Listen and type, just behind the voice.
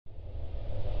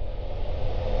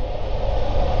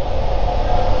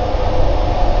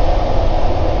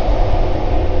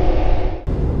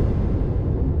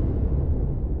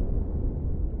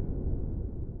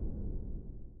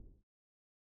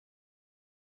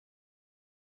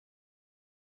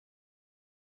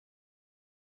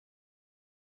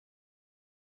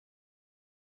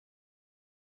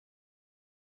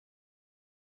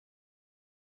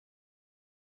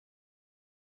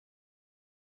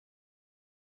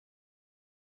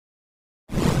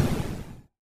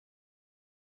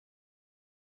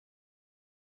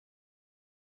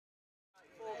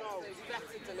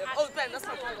Oh, Ben, that's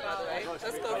not bad, by the way.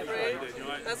 Let's go free.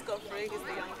 Let's go free. He's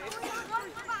the youngest.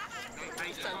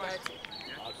 He's turned 30.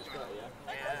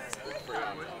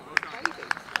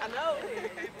 I know.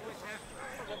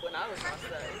 When I was last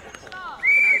there.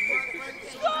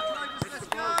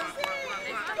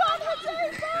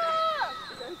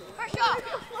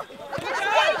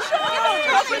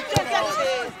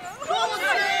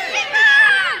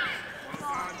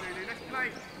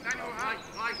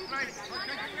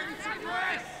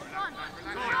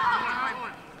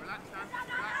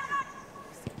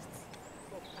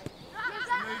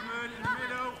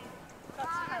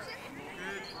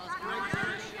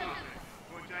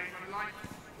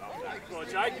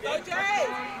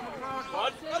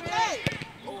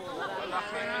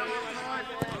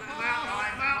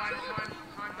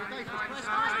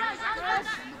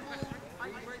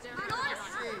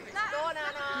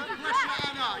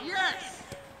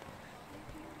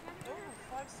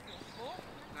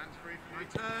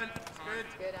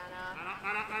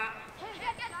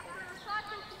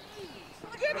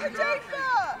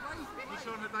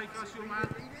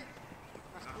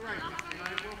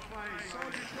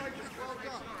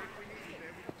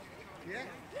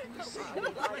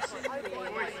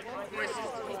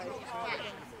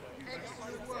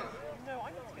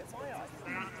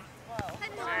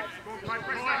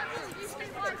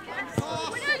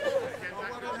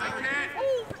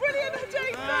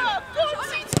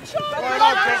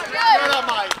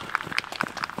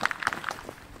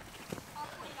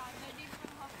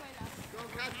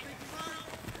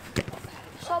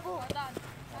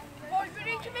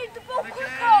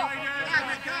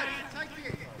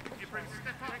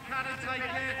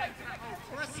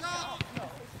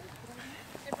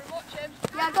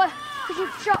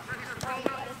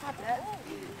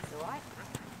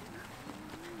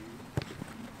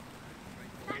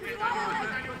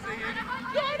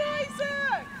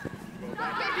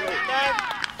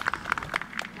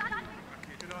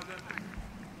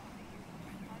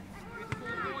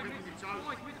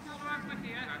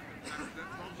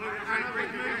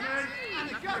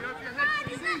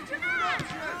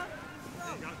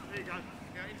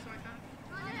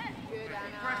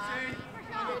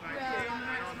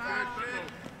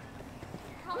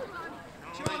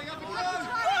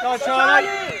 Go on, Charlie.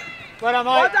 Well done,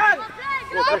 mate. Well done.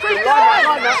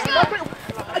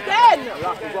 Again.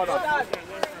 Well done.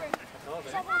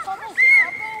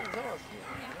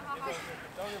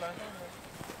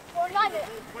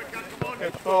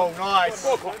 Good ball, nice.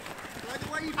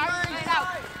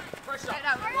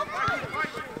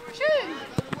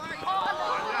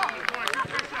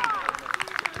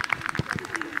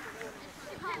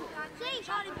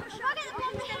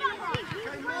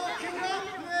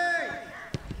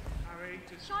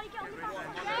 Charlie, get on the back.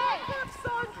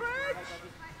 Sandridge!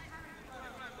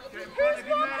 Who's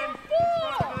running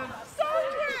for?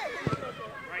 Sandridge!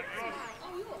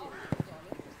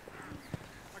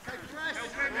 Okay, press. Who's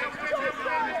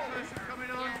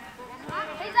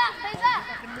that?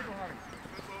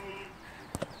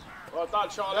 Well done,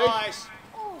 Charlie. Nice.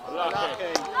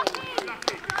 Lucky.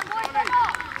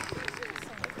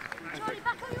 Charlie,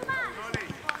 back on your man.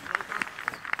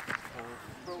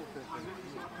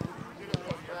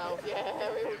 Yeah,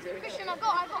 we will do. Christian, I've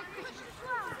got Christian.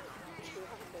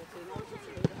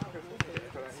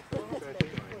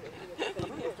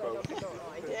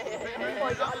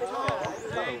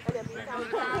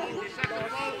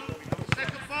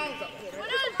 Second ball.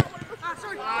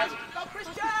 Sorry. Go,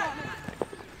 Christian!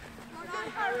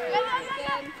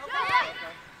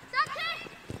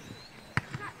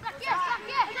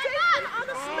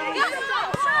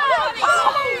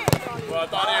 Well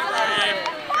done, Ibrahim.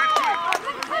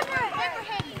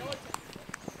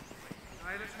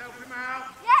 Let's help him out.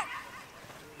 Yes.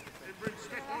 Ibrahim,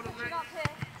 step on a bit.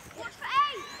 Watch for 8.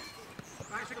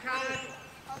 Back to Callan.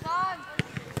 Well done.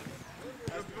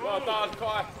 Well done,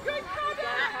 Kai. Good,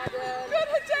 Cadden! Good,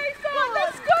 Hadifa!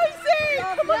 Let's go, Z!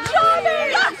 Come on,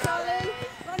 Charlie!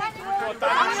 Well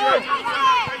done, Ashton.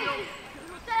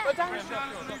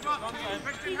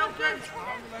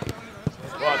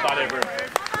 Well done, Ibrahim.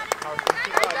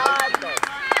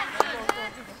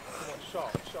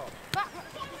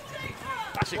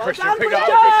 That's it, Christian. Pick it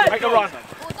up. Make a run.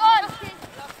 Well done.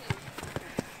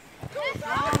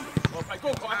 Go,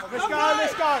 Kai.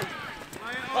 Let's go.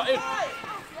 Cut in.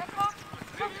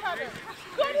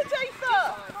 Good, Hadifa!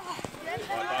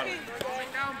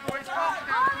 Down, boys.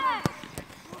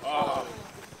 Oh.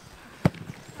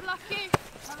 Lucky.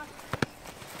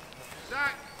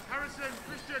 Zach, Harrison,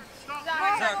 Christian, stop. Zach.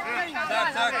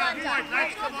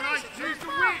 Lads, come on, lads. Choose the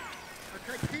width.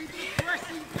 Okay, keep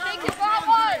pressing down. Take it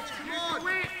forward. Choose the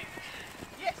width.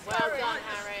 Well done,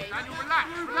 Harry. Daniel,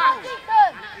 relax, relax.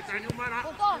 Daniel, man up.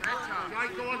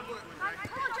 Jay, go on.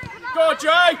 Go on,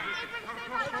 Jay!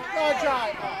 Go on, Jay.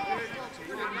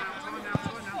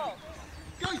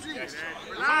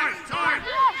 Relax, time.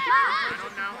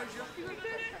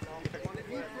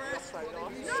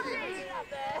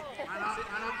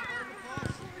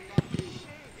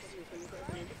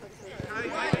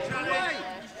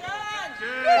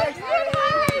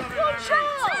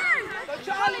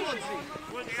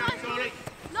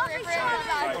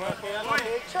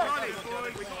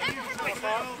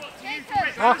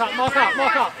 Mark up, mark up,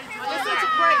 mark up. Listen to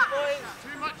break, boys.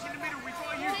 Too much in the middle. We've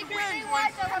got to use the Keep wing. it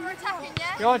wide though when we're attacking,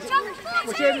 yeah? Go on, Push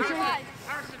push in, push in.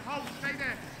 Harrison, hold, stay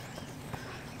there.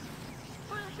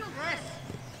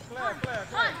 Clear, clear,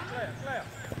 clear, clear, clear.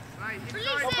 Hey,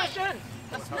 Release it! Christian.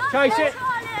 Chase it.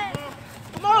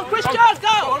 Come on, Christian,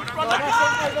 go! Run that.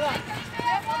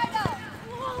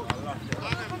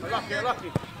 Lucky, lucky.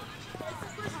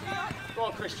 Go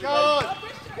on, Christian. Go on.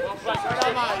 Well played, Well Christian.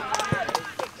 done,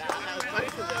 mate.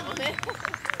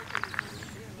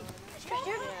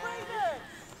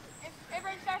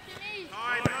 Everyone's back in knees.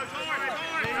 Time, no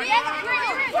time. Yeah,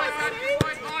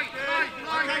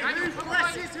 Who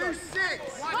presses? Who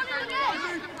sits? Run it again.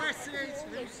 Who presses?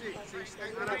 Who sits? Who stay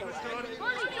up there?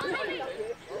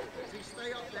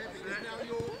 Stay up there because now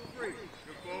you're free.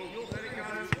 Good ball. Let it go.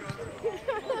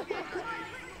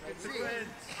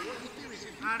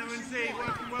 Anna and Z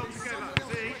working well together.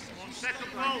 Z on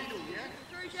second ball.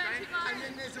 And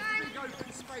then there's a big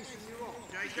open space and you're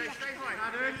off. Jay, stay right.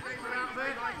 Anna, stay out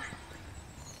there.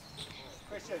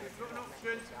 Christian. You've got an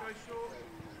option to go short.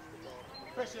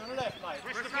 Christian on the left, mate.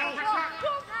 Press the ball.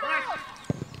 Press.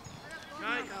 No, I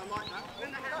like that.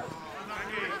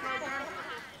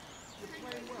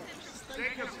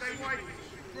 Jacob, stay wide.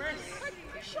 Press.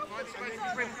 Find space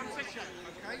to press. Come section.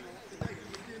 Okay. Today,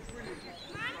 you're doing brilliant.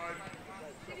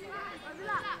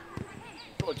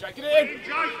 Go on, Jay, get it in.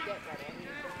 Jay.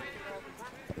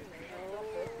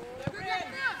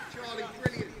 Charlie,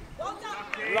 brilliant.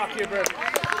 Lucky, bro.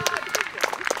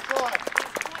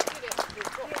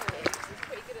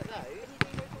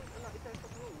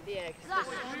 Yeah,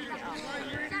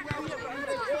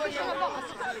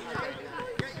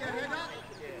 Get your head up.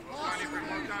 Pass and move,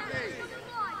 please.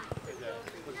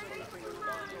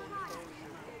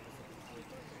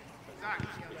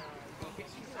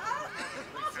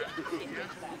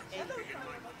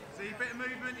 See a bit of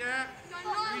movement, yeah?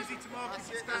 Easy to mark if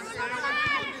you stand still.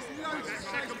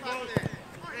 Second ball. There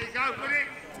you go, put it.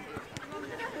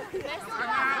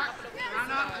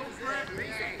 Stand up, pull for it.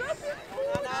 That's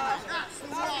the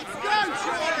one. Go,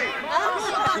 Charlie! Go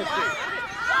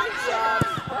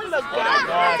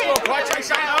on, quite chase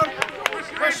that down.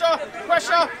 Pressure,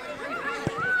 pressure.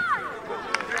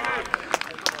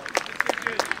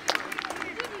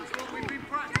 We've been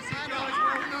practicing, guys.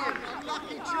 Well done.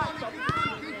 Unlucky, Charlie.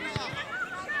 Keep it up.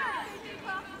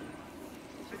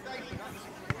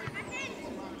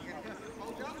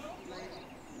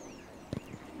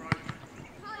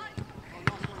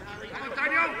 Come on,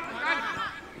 Daniel.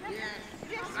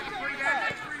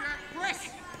 Press.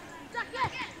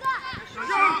 No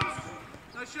shot.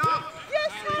 No shot.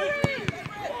 yes, Harry!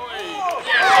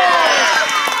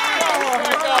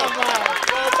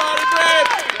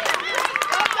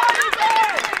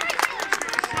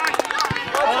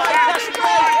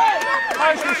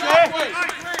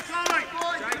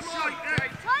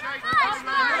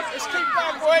 Let's keep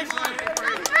going, boys.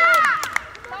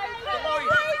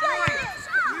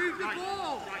 Move the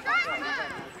ball.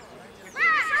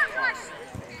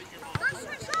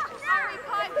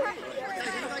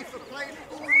 Stay for playing it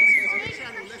all on the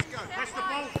channel. Let's go. Press the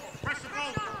ball. Press the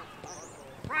ball.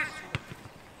 Press.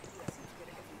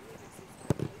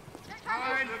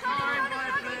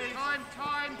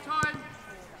 Time.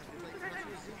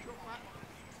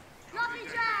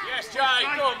 Yes, Jay,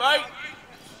 go on, mate.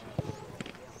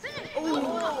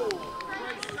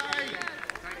 Great save.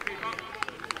 Thank you, Bob.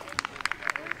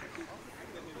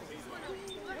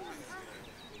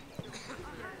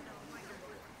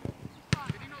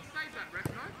 Did he not save that, ref,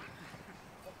 no?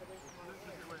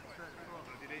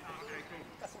 Did he? Okay, cool.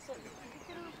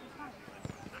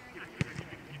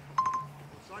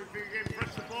 Sophie again,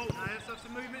 press the ball. Now let's have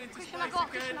some movement into space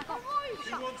again.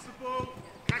 Who wants the ball?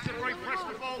 Cassiobury, press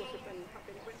the ball.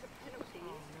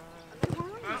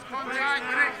 First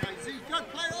contact, Z, go,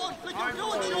 play it on, flick it, go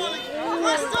on, Charlie.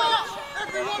 Press up!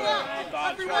 Everyone up!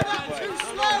 Everyone up, too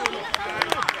slow!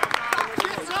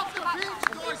 Get off the pitch,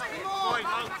 guys, come on!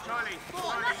 Charlie.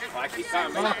 Right, keep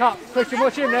that, mate. Mark up. Christian,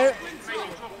 watch him now.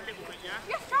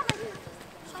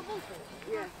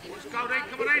 Let's go then,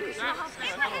 come on in. Step it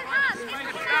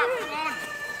up, come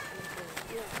on.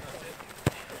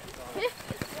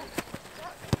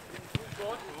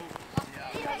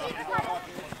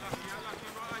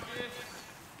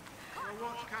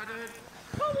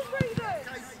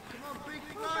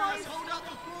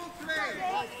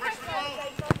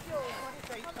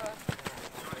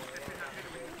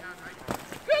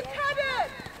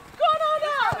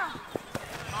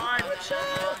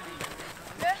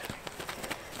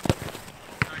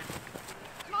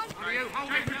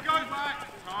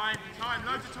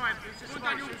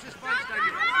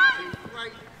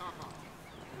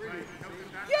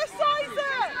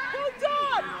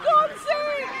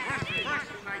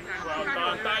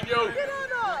 Daniel. Get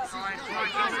on us.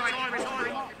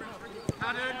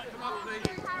 Adam, come up, please.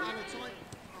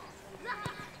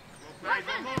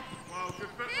 Well, good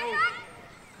football.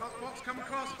 Fox, come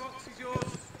across. Fox is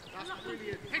yours. That's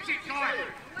brilliant. Hit it, Kai.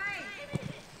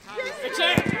 Hit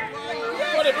it.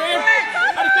 Got it, Graham.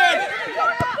 Had it in.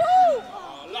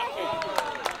 Oh, lucky.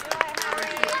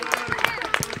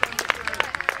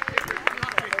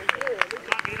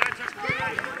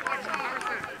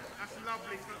 That's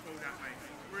lovely football, that, mate.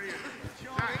 Brilliant.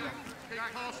 Keep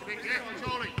passing it, yeah?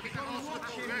 Charlie, keep the pass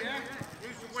football, yeah?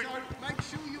 Who's the winner? So make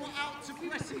sure you're out to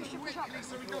press him quickly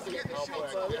so he doesn't get the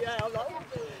shots. Yeah, I'm like,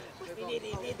 we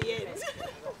need the end.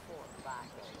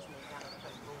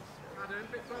 Adam,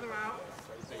 a bit further out.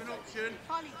 It's an option.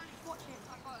 Charlie, watch it.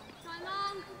 So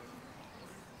long.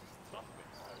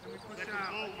 And we push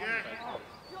out. Yeah.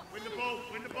 Win the ball,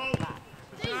 win the ball.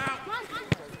 Push out.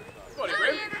 Got it,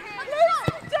 Grim.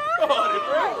 Sit down. Got it,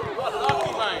 Grim. What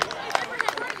lucky, mate.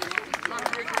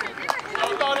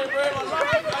 Well done, Grim. I love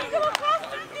it, mate.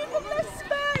 Give him less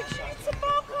space. She needs to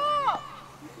mark up.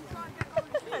 I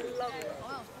love it.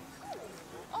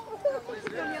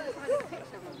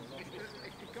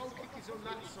 If the goal kick is on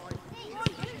that side,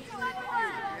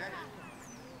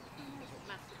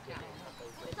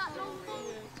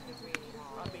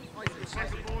 Set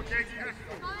the ball, Jake.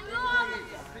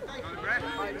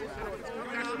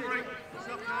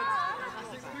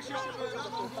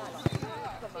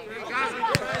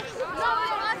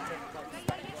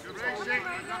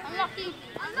 Unlucky.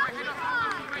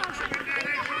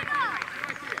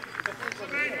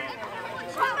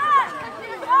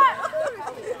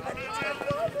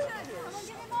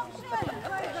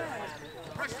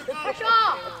 Pressure!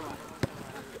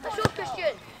 That's yours,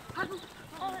 Christian.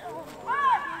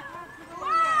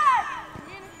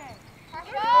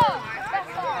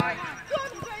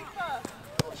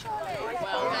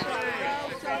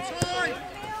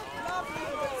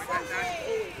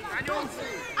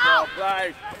 Well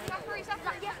played.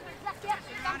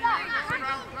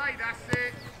 Play, that's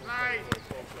it. Play.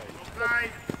 Play.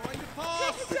 find the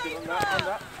pass.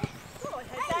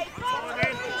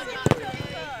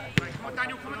 Come on,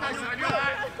 Daniel. Come on, Daniel.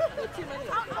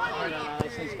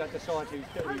 He's got the side who's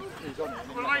on it.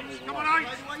 Come on, H. Come on, H.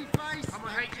 Away face. Come on,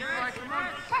 H. Play. Come on.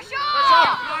 Pressure!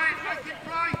 Play. Make it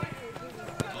play.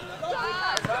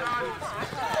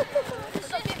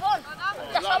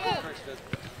 That's our ball.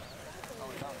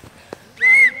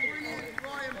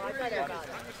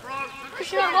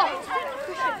 Christian, on what?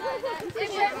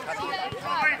 Christian.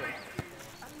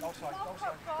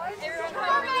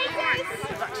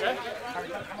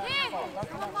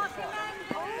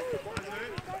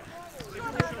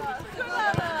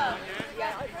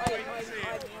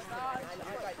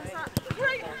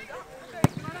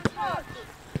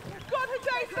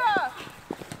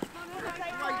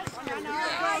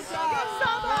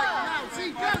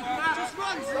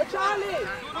 Charlie!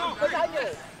 Oh,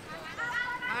 Daniel!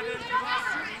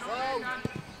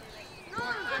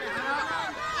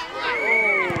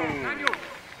 Daniel,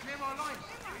 near my line.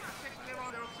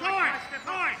 Nice.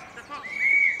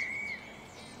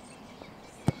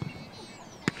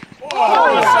 Oh,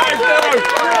 save, Dino.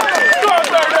 Go on,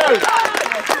 Dino.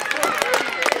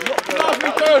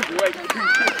 Lovely, dude.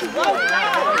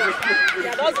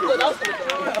 Yeah, that was good.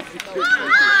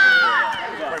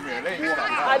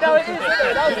 I know it is, isn't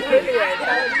it? That was brilliant.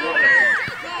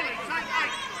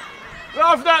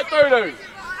 Love that, Doodoo.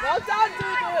 Well done,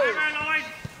 Doodoo.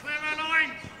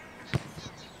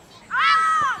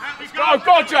 Oh,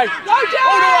 God, Jake. Go, Jake!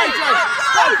 All the way, Jake.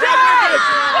 Go, Jake!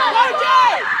 Go,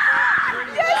 Jake!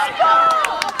 Yes, go!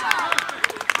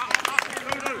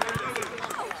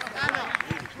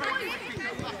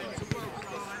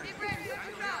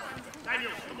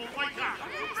 Daniel, come on, wake up.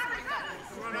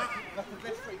 Run up.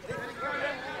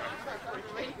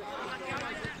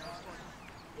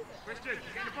 Christian,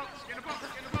 get in the box.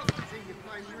 You're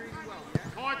playing really well,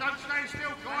 yeah? Kai, don't stay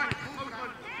still, Kai.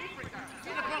 Open.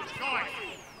 In the box, Kai.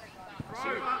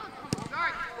 Throw.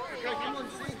 Come on,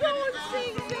 see. Go on,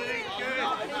 sing, sing!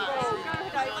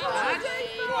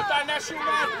 Well done, that's your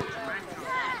man.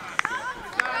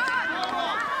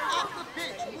 Up the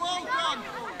pitch. Well done,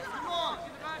 boys. Come on.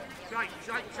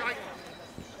 Shake.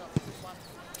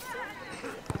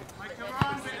 Make a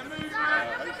run, bit of movement.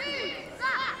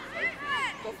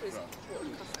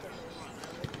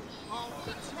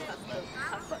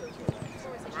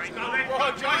 Great, go then.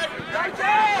 Well, Jake.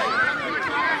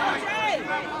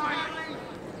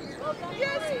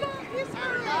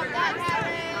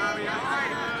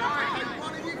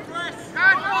 One of you press.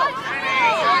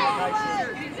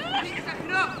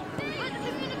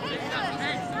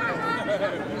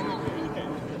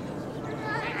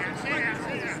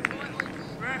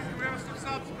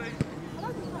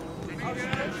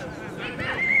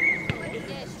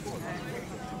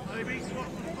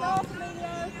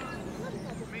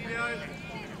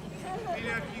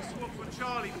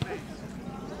 Charlie, please.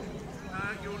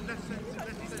 Your left centre back.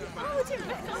 Oh, I didn't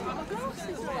recognise my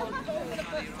glasses on.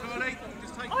 Charlie,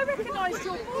 just take. I recognised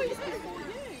your voice before you.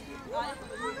 I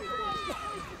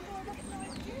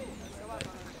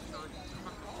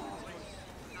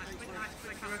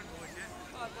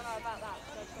don't know about that.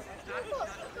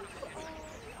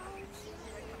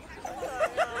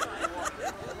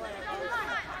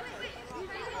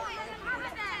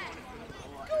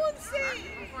 Go on, see.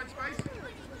 Find space.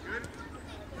 Good.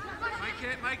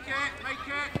 Make it.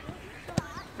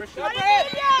 Christian. Right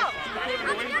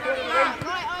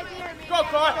idea, Go,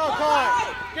 Clyde. Go,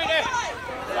 Clyde. Get there.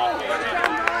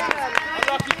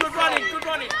 Unlucky. Good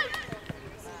running.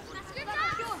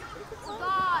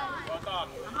 Well done.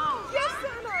 Yes,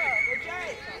 Anna.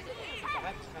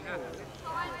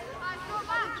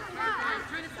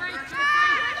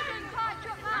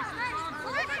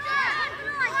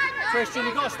 Christian,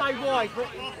 you've got to stay wide.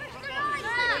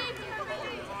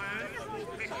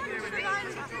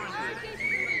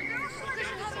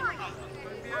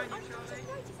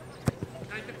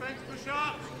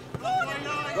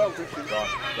 Go, Christian. Go.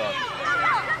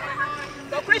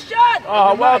 Go, Christian.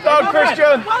 Oh, well done,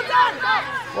 Christian. Well done.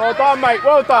 Well done, mate.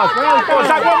 Well done. Go on,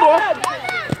 Zach, one more.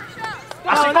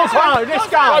 That's it. Go, Clyde. Let's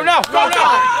go. Go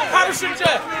now. Harrison,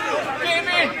 get him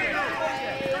in.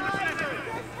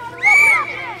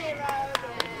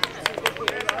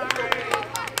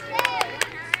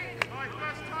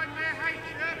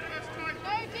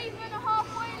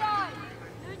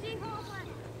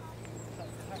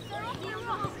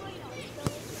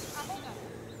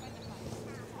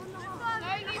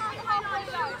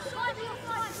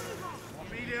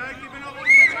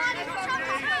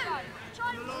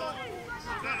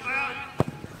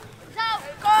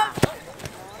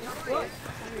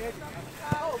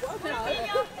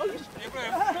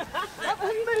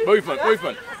 Movement.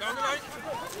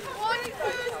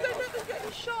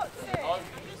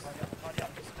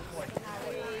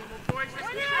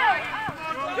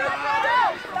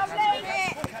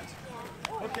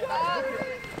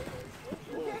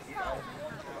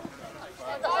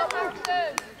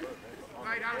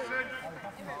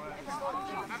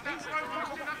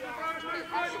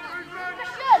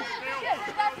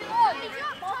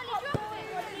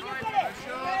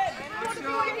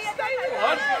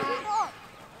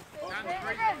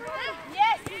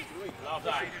 Love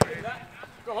that.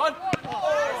 Go on.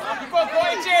 You've got to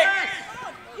hit it.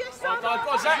 Well done. Go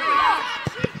on, Zach.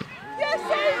 Yes,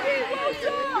 Amy. Well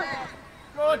done.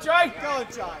 Go on, Jay.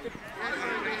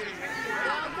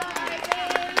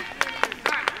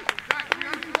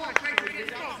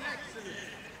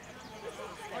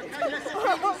 Okay, let's keep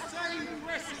the same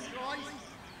wrestling, guys.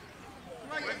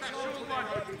 Great example.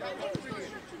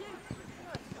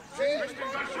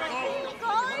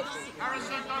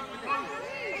 Harrison, don't go.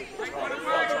 Well done,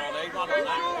 Charlie. Run on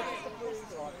that.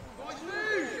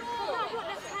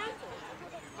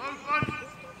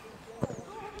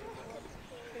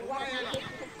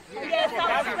 Yes,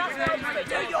 that's right.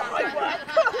 Do your homework.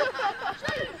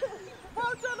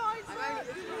 Well done, Isaac.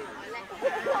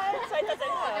 So it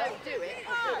doesn't hurt. Do it.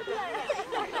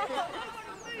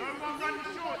 No one running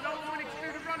short. No one wanting to do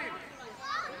the running.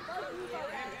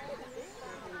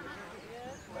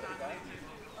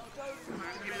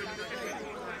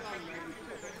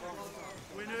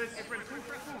 Winners.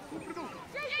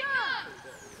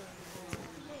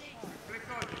 Click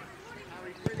on.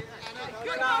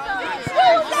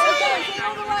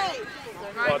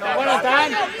 Well done, Dan.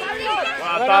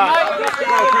 Well done. Go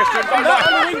on, Christian. Go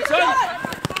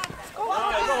on.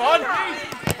 Go on.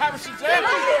 Harrison's there.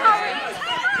 Well done.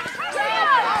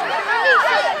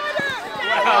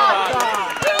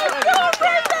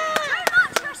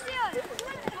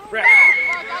 Rep.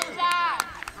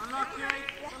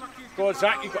 Go on,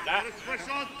 Zach, you got that. Press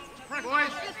on.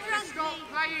 Boys, let's start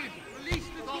playing. Release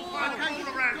the ball around.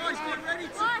 Guys, get ready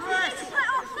to press.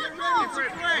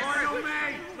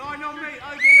 Line on me.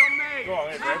 OD on me. Go on,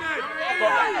 Edward.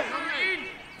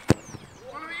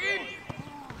 Follow it in.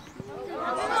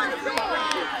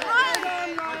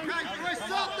 Okay, press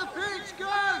up the pitch, go!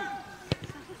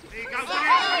 There you go.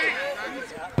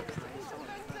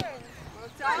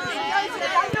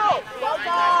 Daniel, well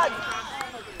done.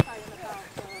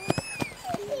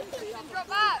 Drop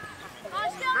back.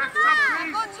 Nice Press up,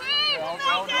 please. got two.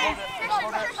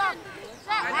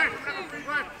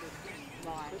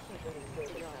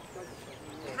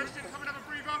 Christian, come and have a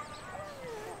breather.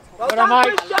 Well done,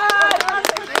 Christian.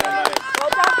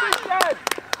 Well done, Christian.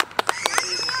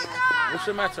 What's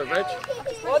the matter, Reg?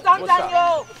 Well done,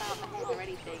 Daniel.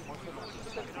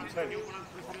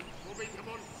 Robbie, come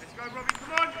on. Let's go, Robbie,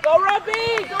 come on. Go,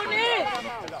 Robbie. Go, Nick.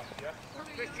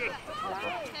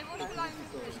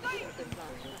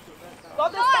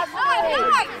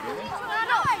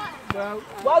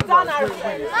 Well done,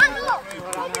 Harrison.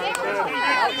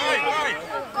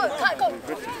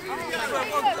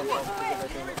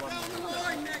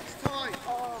 Next time.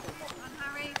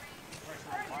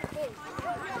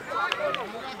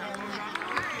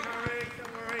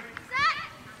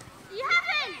 You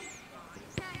haven't!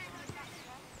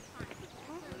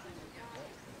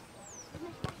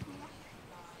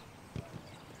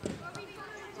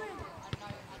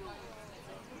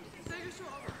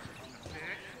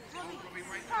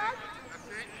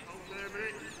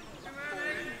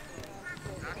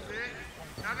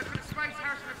 Now look at the space,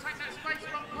 Harrison. Take that space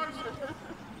from closer.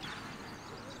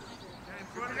 In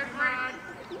front of him, man.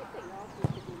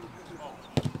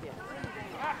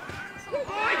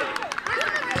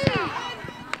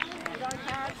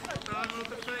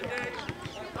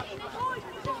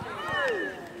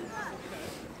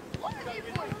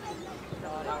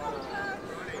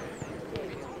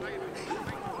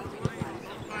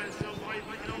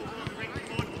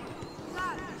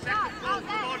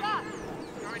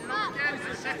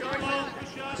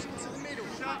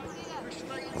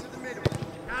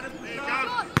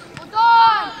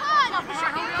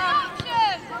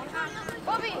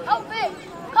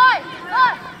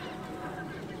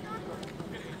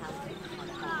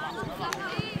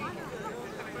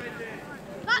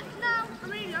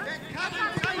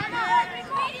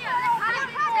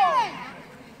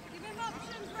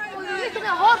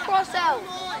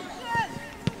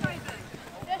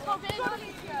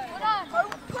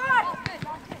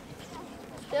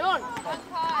 Still on.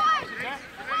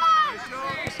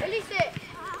 Release it.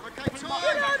 Okay, time.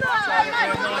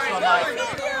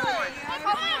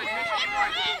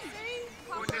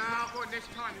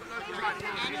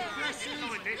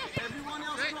 Everyone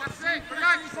else That's it.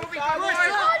 Relax. Robbie.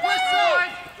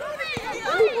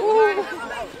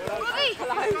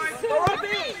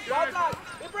 Robbie, well done.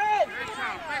 Ibrahim.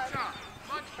 Better.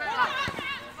 Much better.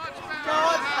 Much better.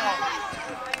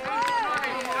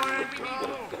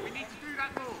 We need to do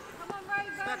that more.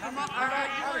 Step him up, Harry.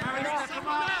 Step him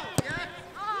up. Yeah?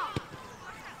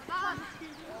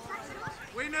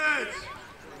 Winners.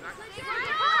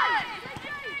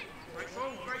 Great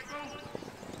ball. Great ball.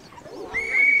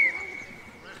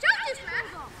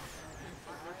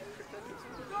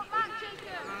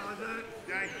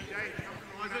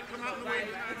 Isaac, come out the wing.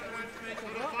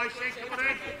 Five, six, come on in.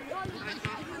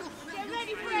 Get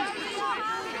ready for it.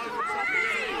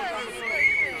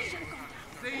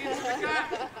 See into the gap.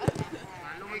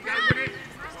 Long again with it.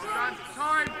 Well done.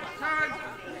 Time. Turn.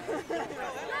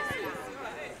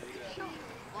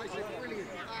 Isaac, brilliant.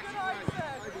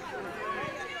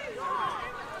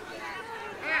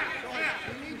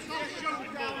 You need to shut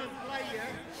down and play,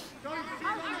 yeah? Don't feel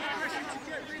under pressure to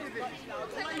get rid of it.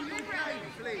 Play your game,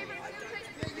 please.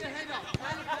 Get your head up. Come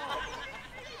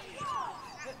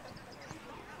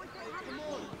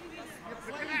on.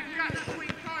 Look at that gap. That's what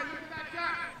you try. Look at that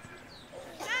gap.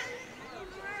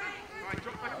 Right,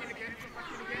 drop back in again. Drop back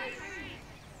in again.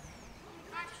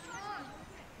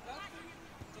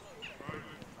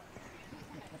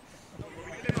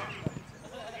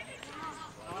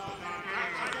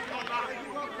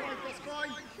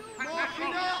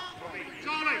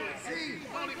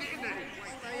 Charlie, get in there.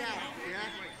 Stay out,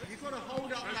 yeah? You've got to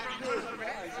hold up that ball.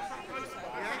 Yeah?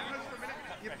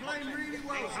 You're playing really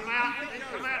well. Come out,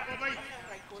 Bobby.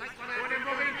 Take one out. Then,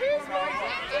 Bobby.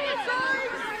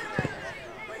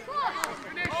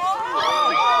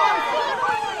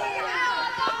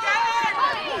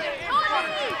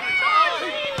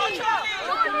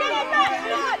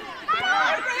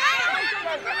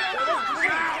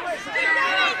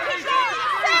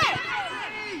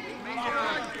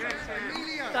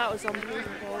 That was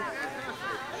unbelievable.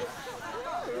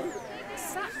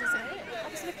 Sat was it?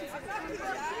 I was looking for the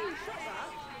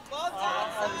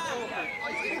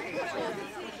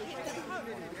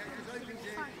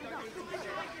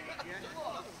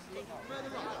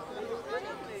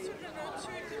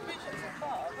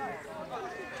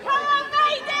Come on,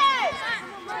 Maiden!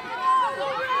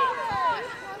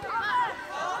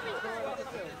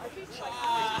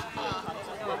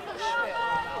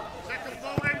 Second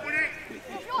ball in, with it.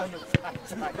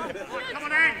 Come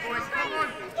on in, boys. Come on.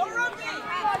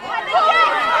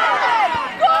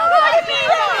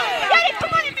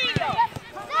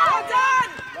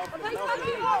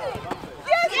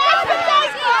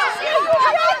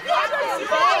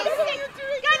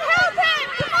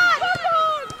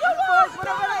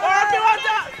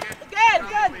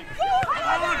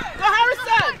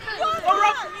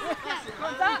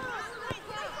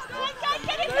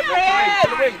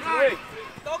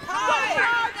 Go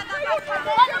Kai!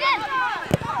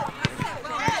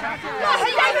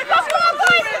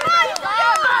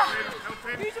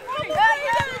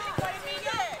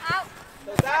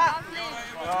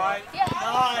 Right.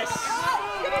 Nice.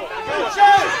 Good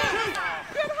shoot!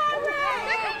 Good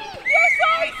Yes,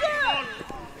 Isaac!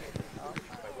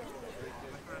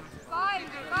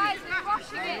 Guys, we're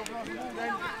rushing it.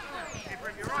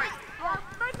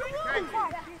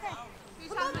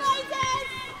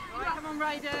 Come on,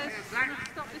 Raiders.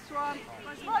 Stop this one.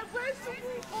 Right, where's the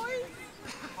ball, boys?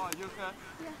 Alright, you okay?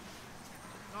 Yeah.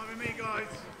 Not with me,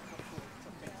 guys.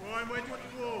 Ryan, where do you want the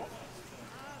ball?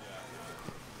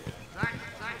 Zach,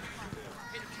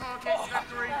 hit the target,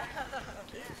 Sandridge.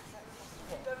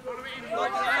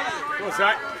 What's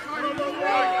that?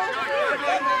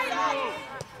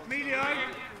 Emilio,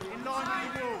 in line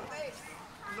with the wall.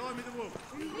 In line with the wall.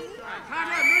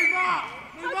 Cannon, move up!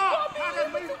 Move up! Cannon,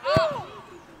 move up!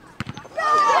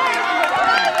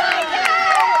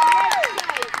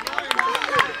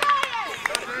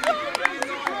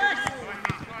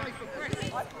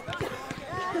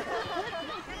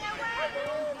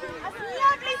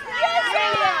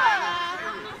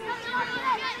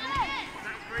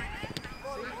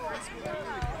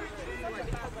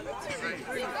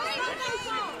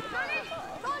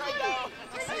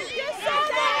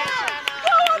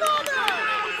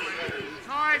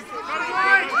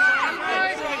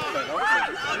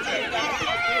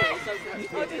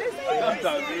 Sometimes, I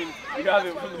mean, you have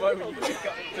it from the moment you pick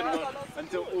up to the one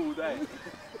until all day.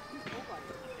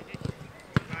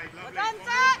 Well done,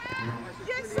 Zach!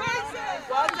 Yes, Isaac!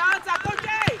 Well done, Zach,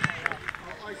 okay!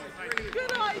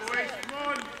 Good, Isaac! Come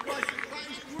on! That is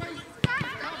great.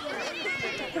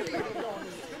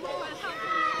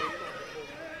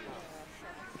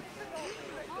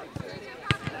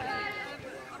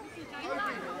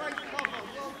 Great cover,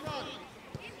 well done.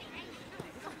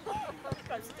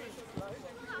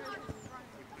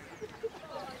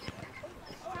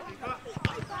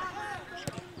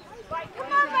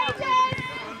 Come on, Raiders!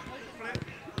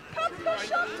 Come for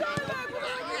shot, Tyler!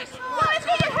 What is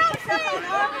it, Herts?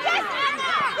 Yes,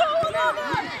 Anna! Go on, Anna!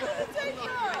 Take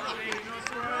her!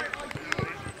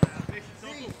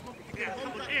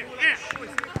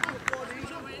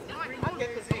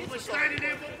 We're standing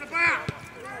there, walk the back!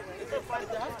 It's not fighting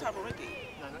the half-time already.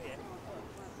 No, not yet.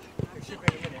 It should be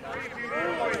in a minute.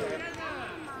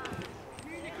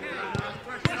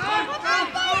 Come on,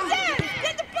 Raiders!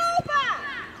 Get the ball back!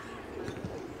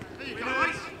 There you go,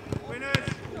 guys. Winners.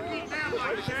 Keep down,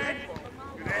 like Shen.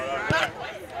 Good head,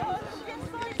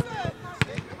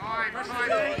 Time,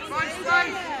 find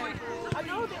space. I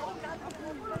know they're all down.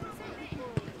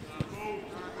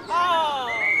 Oh!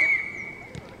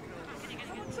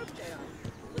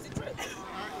 Was it Trent?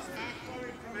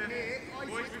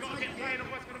 Boys, we've got to get playing on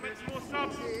what's going to make some more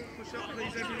subs. Push up,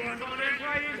 please, everyone. Come on, then,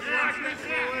 play in.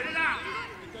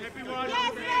 Everyone.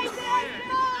 Yes, Raiders!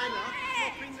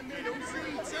 Up in the middle, Z,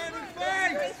 turn and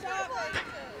face.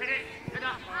 Hit it. Head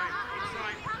up.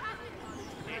 Inside.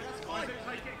 Isaac,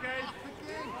 take it again.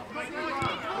 Make it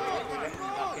run.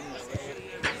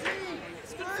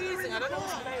 It's confusing. I don't know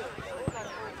what's playing.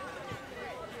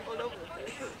 All over the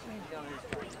place.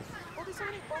 Oh, there's so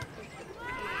many balls.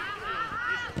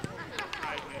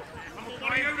 Come on,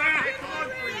 boy, you there. Come on.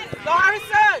 Go,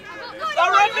 Harrison! Go,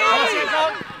 Remy!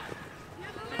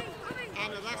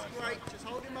 Anna, that's great. Just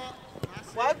hold him up. That's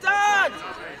it. Well done!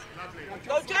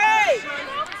 Go, Jay!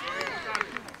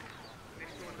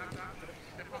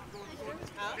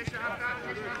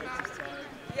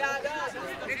 Yeah, no.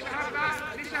 Nisha have that.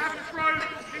 Nisha have the throw.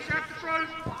 Nisha have the throw.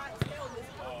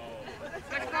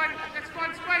 Let's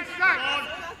find space. Zach.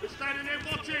 We're standing there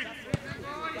watching.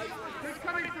 Who's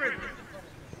coming through?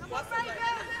 What's Raiders?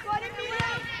 What if you win?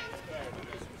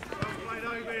 Well played,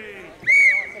 Obi.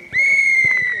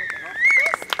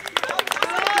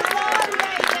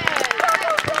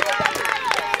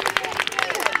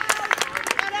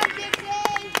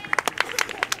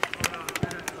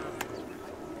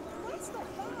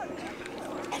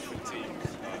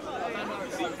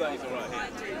 Seems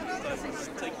alright here. Just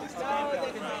take this to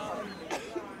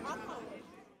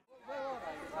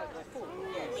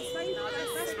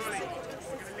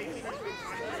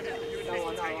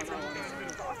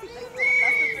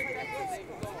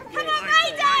Come on,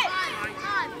 Raiders!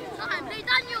 Time, Lee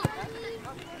Daniel!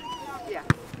 Yeah.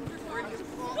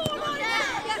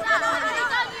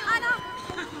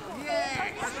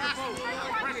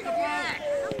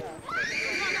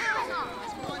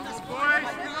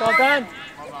 Well done.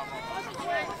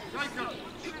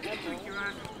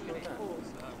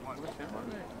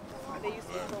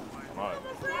 Right.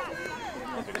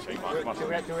 I'm going to show you mine. Do we have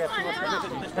to watch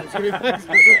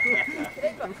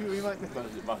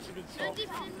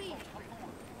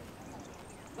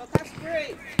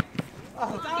Cassiobury.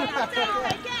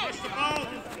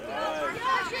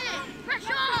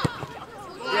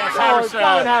 Yes, Harrison. Go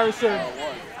on, Harrison.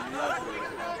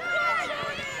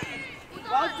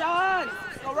 Well done.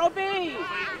 Go, Robbie.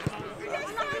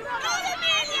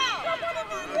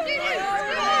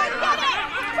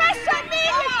 Pressure,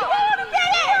 Amelia! Come on and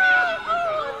get it! Oh,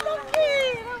 lucky!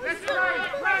 Let's go!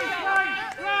 Play!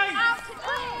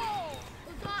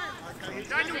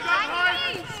 Daniel, go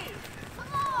high!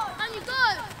 Come on! On you go!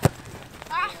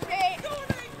 That's it!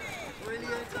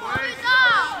 Brilliant. Go on! Let's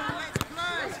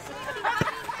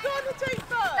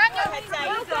play.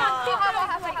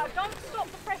 Daniel, don't stop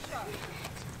the pressure.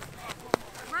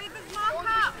 Rovers mark up.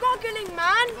 Boggling,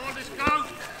 man. Come on, let's go!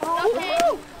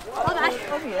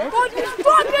 God, you're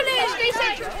struggling! Stay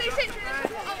central, stay central.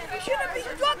 You shouldn't be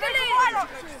struggling!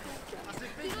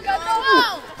 Go, go, go!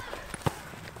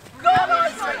 Go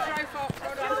on!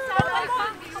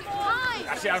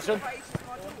 That's it, Harrison. That's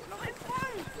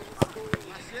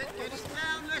it. Get us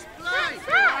down. Let's play.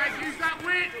 Right, use that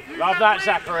width! Love that,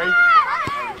 Zachary.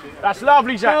 That's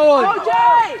lovely, Zach. Go on.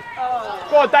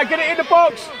 Go on, Dad, get it in the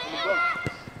box.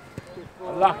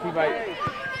 Lucky, mate.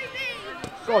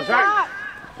 Go on, Zach.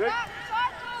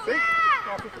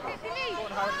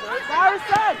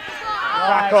 Harrison.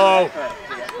 Tackle.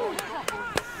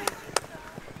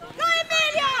 Go,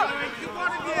 Emilio! Come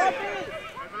on,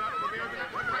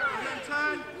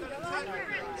 turn!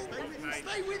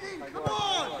 Stay with him. Come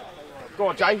on. Go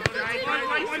on, Jay. Don't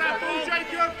wait for that ball,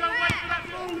 Jacob! Don't wait for that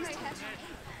ball!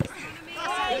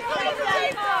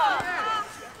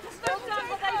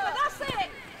 That's it!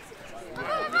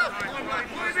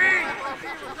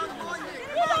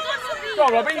 Go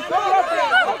on, Robbie. Go on, Robbie.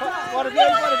 One of you.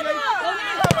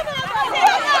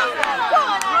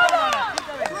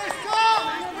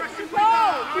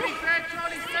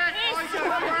 Charlie's dead!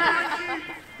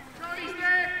 Charlie's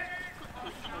dead!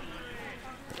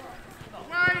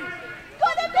 Away!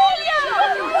 Got Emilio!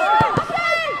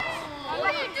 What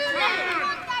are you doing?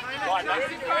 Right, mate.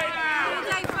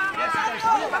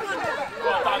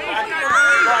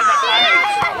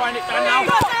 Wind it down now.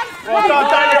 Well done,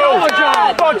 Daniel.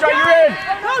 Go on, Jay, you're in.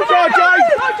 Go on, Jay.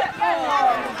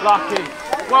 Lucky.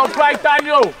 Well played,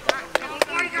 Daniel.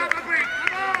 Wake up a bit!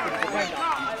 Come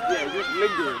on!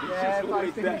 Yeah, but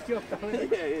he finished off, though,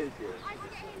 isn't he?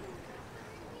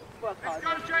 Let's go,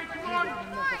 Jake, come on!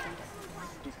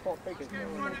 He's quite big, isn't he?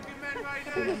 One of your men right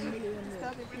there!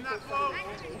 Win that ball!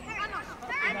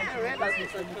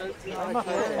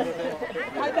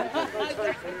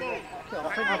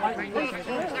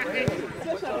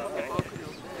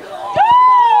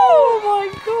 Oh my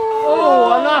God!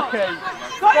 Oh, unlucky.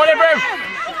 Go on, Ibrahim.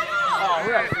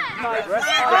 Go,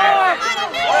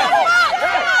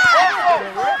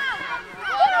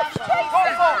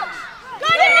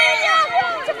 Emilio!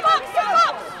 To box, to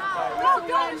box!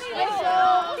 Go, Emilio!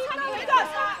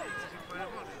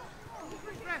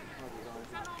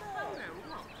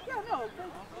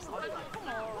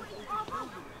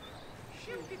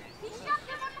 He's shoved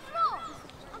him on the floor!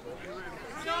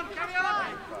 Carry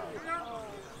on!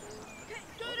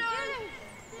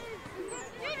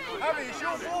 Harry, it's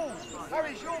your ball.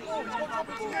 Harry, it's your ball. It's what job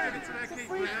it's doing. Give it to their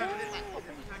keeper, yeah.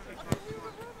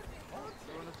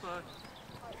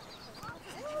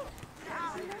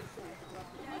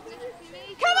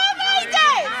 Come on,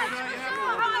 Maiden!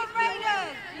 Come on, Maiden!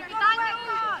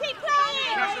 Keep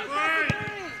playing! Cassiobury!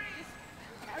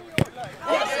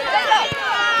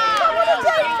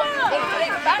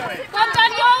 Well done,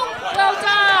 Daniel. Well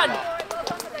done.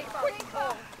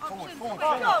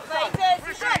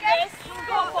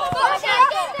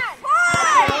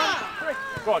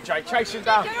 Go on, Jay. Chase him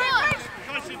down.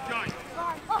 Chase him, Jake.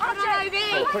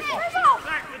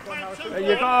 There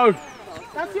you go.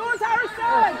 That's yours,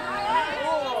 Harrison.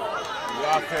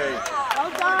 Lucky.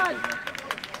 Well done.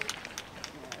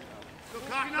 Look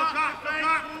up,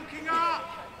 walking up!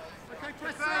 Okay,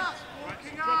 press Defense, up.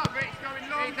 walking up! It's going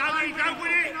long, don't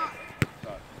win it!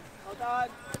 Well done.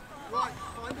 Right,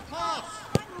 find the pass.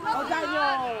 Well,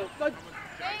 Daniel.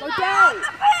 Go down.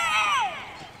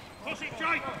 Push it,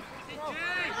 Jake!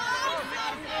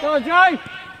 Go on, Jay.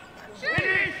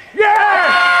 Finish!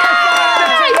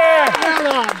 Yeah! Yeah!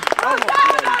 Well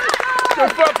done.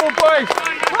 Good football, boys.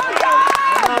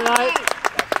 Well, mate.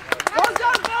 Well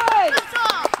done, boys.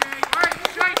 Right,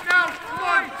 Jake now! Come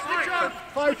on, switch on!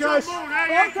 Focus. Come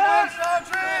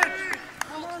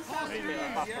on, Focus.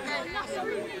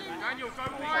 Daniel, go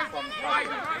wide! Wide!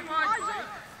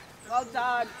 Well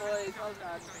done, boys. Well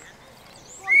done.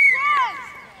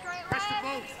 Press the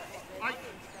ball!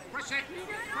 Press it.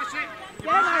 Press it.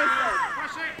 Yeah,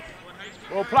 Press it.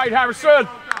 Well played, Harrison.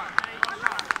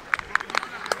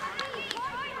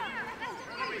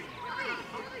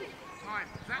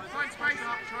 Find space.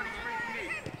 Try to free from you.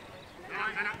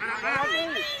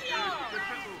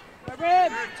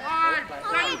 Good time.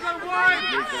 Don't go wide.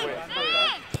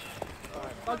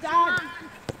 Go down.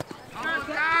 Go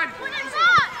down.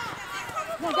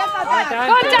 No, get that back.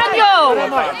 Go on, Daniel!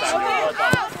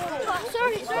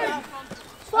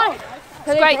 Sorry.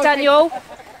 Great, Daniel.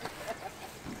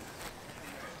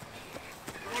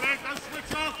 Don't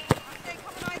switch off.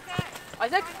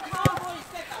 Isaac?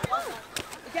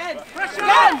 Again. Pressure.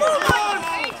 Again.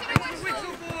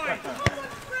 Whistle boy.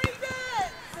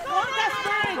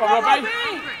 Go on, Robbie.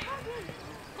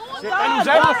 Daniel's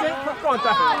out. Go on,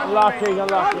 Dan. Unlucky.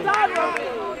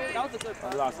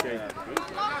 Unlucky.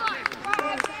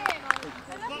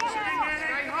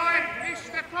 Stay high.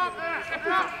 Step up. Step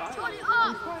up.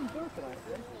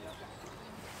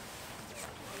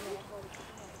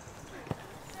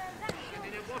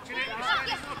 Watching it.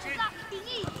 Watching.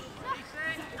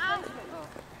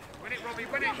 Win it, Robbie.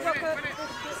 Win it.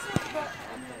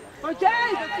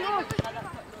 Again.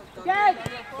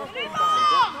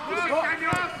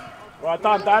 Well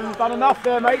done, Dan. You've done enough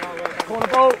there, mate. Corner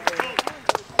ball.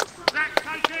 Zach,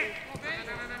 take it.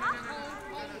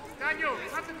 Daniel,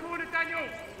 have the corner, Daniel.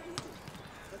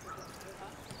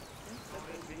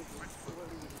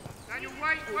 Daniel,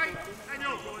 wait.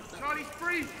 Daniel, Charlie's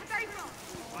free.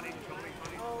 Money.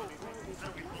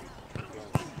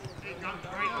 There you go,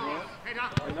 great. Head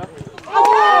up.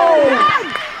 Oh!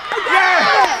 Yeah!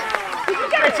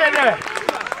 Get in there.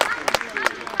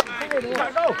 Is that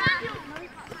a goal?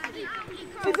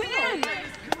 Is it in?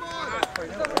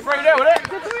 3-0, isn't it?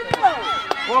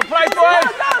 Well played,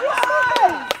 boys.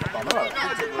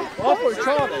 I thought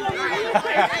Charlie.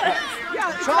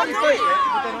 Charlie beat it.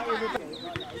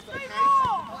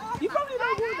 You probably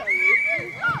know who that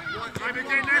Time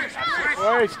again next.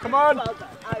 Boys, come on.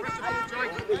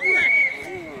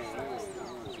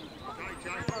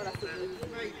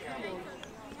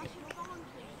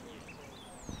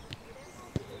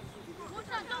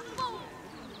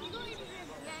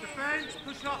 Defence,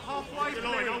 push up halfway.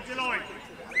 Hold your line.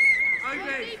 OB,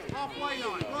 halfway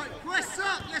line. Right, press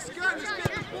up. Let's go. Let's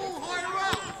get the ball higher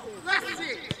up. That's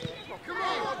it. Come on.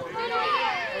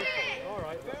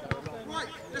 Right,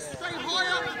 let's stay high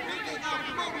up and pick it now.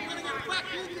 Come on, we're going to get back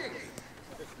in this.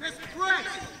 Let's press.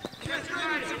 Get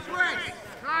ready to press.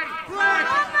 Right. Press.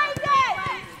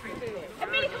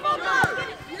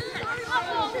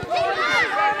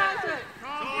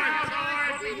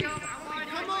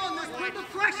 Come on, let's put the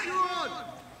pressure on.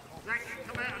 Zach,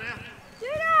 come out of there.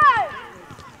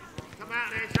 Come out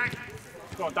of there, Zach.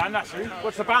 Go on, Dan, that's you.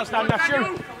 What's the bounce, Dan? That's you.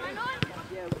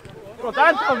 Go on,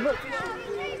 Dan.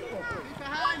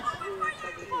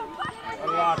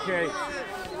 Unlucky.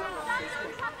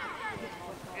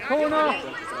 Corner.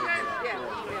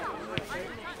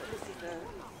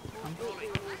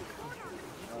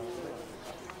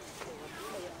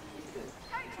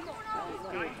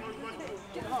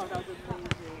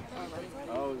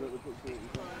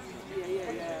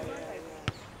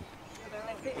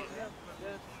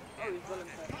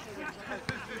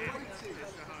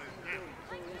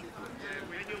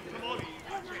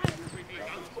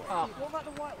 What about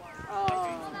the white one?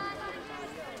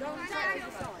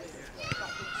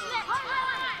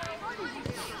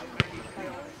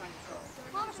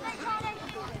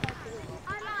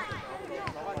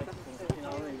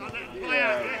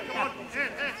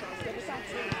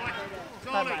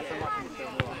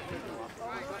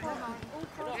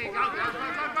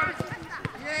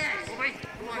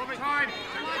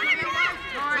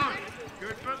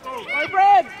 Good football. Hey,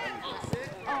 Brad!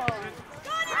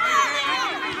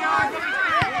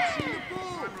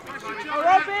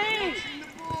 Robbie!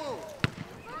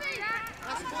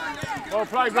 Well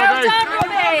played, Well Robbie. done,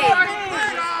 Robbie!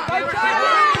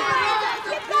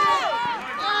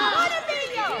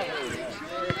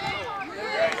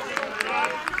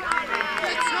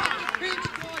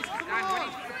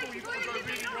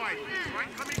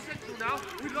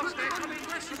 We lost there, come in,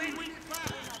 press him in, win it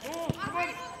back. Oh, come on.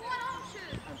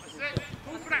 That's it.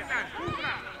 Pull for that, Dan. Pull for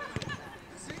that.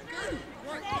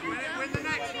 Win the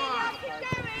next one.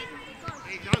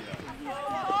 There you go.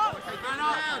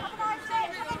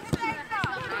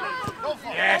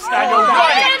 Yes, Daniel.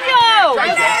 Right. Daniel!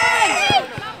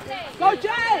 Go,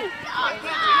 Jay!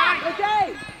 Go, Jay!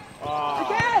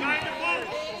 Again!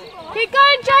 Keep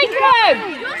going, Jacob!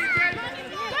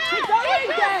 Keep going,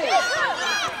 Jay!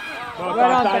 Well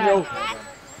done, Daniel.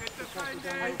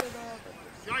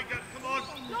 Jacob, come on.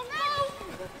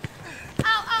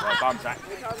 Out! done, Zach.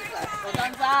 Well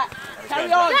done, Zach.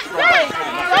 Carry on.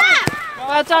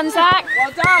 Well done, Zach.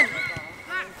 Well done.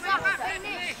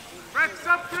 Red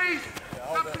sub, please.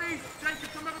 Sub, please. Jacob,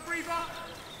 come have a breather.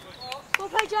 Go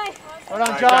play, Jay. Well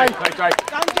done, Jay. Play, Jay.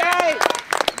 Done, Jay.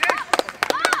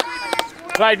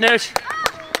 Played, Nish.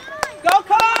 Go,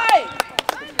 Kai.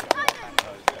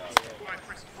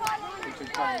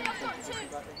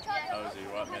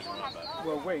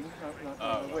 Well, wing.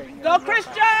 No, wing. Go,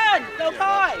 Christian. Go,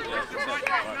 Kai.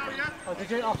 Oh,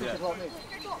 did you? I think it's like me.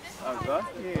 Oh, that?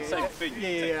 Yeah. Same thing.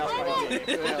 Yeah, I suppose it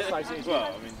is. Yeah, I suppose it is. Well, I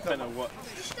mean, depending on what.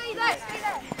 Stay there, stay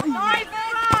there.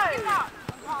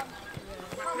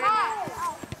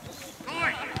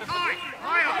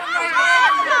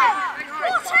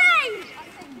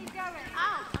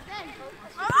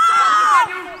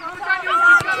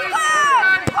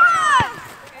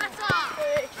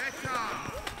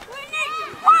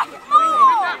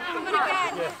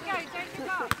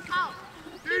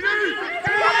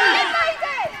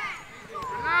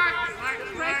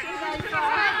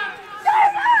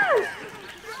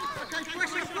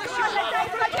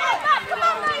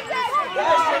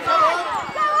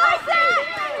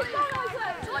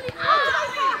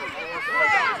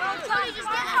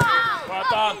 Well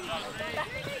done.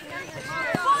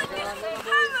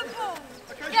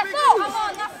 Get ball! Come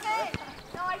on, that's it!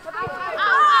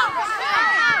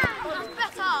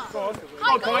 Go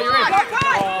on, Kai, you're in. Go,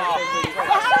 Kai. Go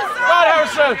on,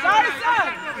 Harrison. Harrison.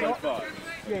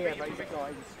 Yeah, but he's a guy.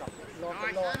 He's stuck.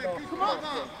 Come on,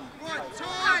 Mark. Right,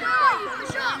 time.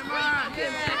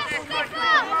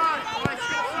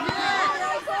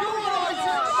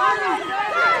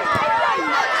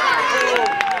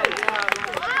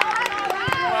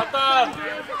 Well done.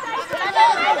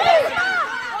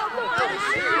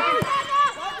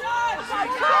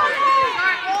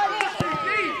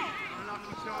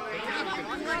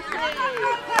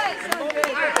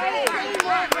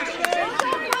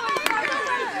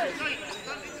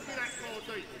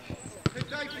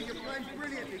 Nathan, you're playing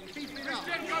brilliantly. Keep it up.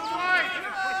 Go wide.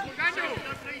 Daniel,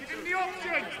 give him the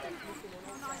option.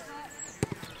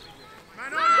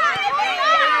 Man on.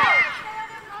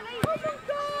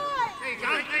 There you go.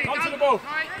 Come to the ball.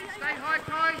 Kai, stay high,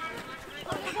 Kai.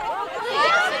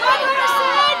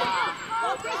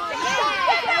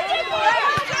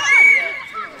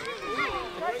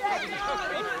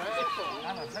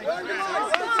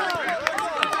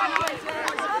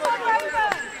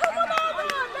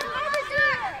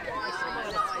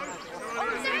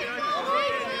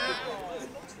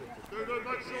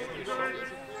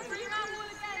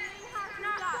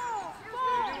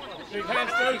 Big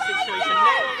hands through situation.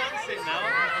 That's it now.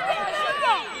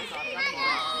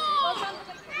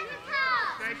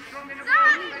 Stay strong in the ball.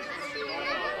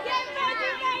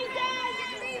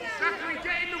 Zachary,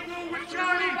 get in the wall with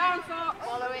Charlie.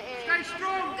 Follow it in. Stay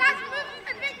strong. Guys, move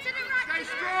a bit to the right. Stay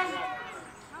strong.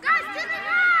 Guys, to the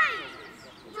right.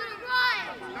 To the right.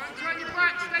 Don't turn your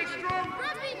back. Stay strong.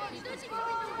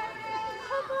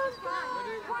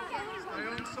 Stay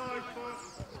on side,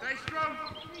 Fox. Stay strong.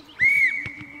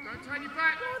 Don't turn your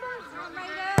back.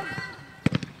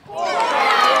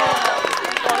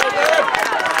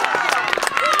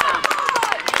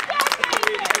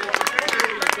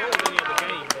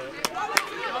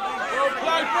 Well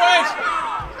played, boys.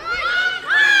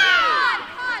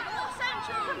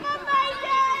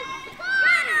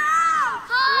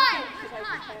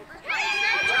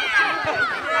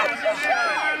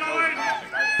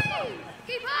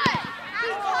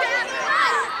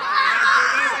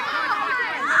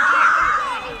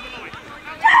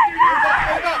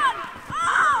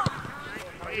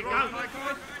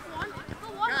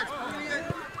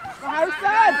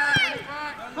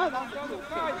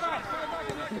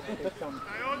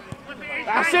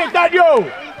 That's it, Daniel!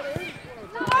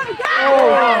 Oh!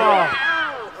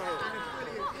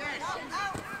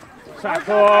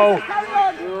 Tackle!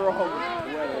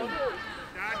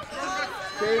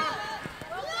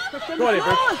 Go on,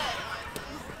 Ibrahim.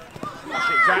 That's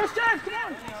it, Jack. Christian, come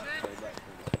on.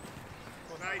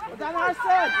 Well done,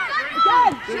 Harrison.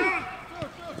 Again.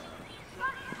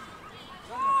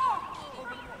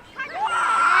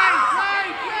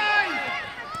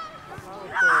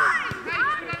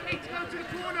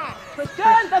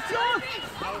 Christian, that's yours!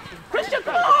 Christian,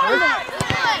 come on!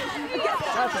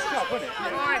 That's a stop, wasn't it?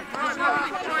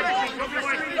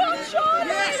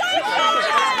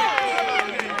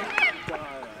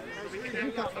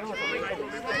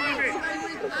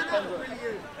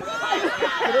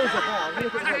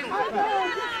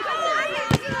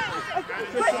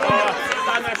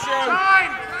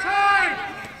 Time! Time!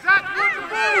 Zach, put the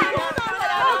ball!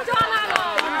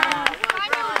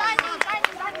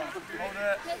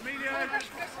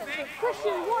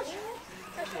 Christian, watch.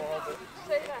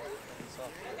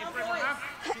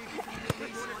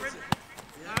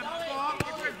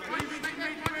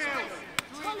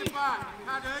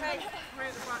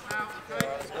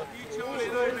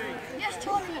 Yes,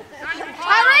 Charlie.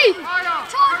 Charlie!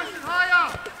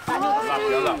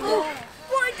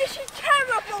 Boy, this is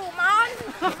terrible, man.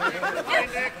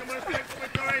 Raiders,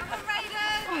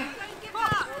 don't give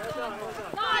up.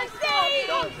 Nice, Steve.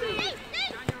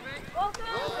 Well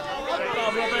done.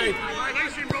 Robbie.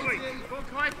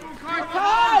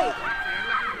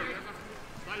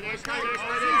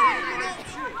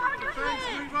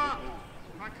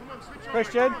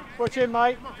 Christian, watch in,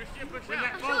 mate.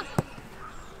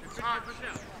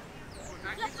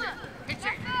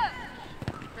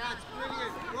 That's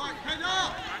brilliant. Right, head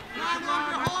up. Man on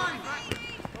behind.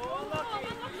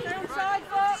 Stay on side,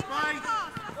 Bob. Space.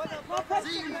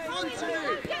 See in front of you.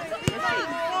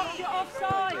 You're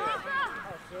offside.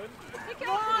 Come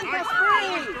on, that's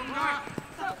free.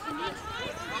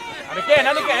 And again,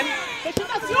 and again. Christian,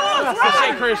 that's yours. That's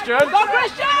it, Christian. Go,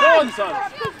 Christian. Go on, son.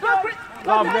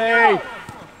 Lovely.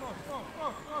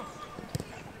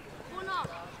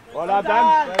 Well done,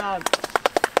 Dan. Well done.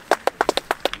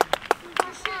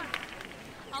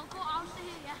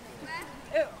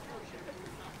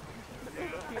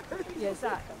 Yeah,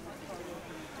 Zach.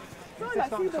 Just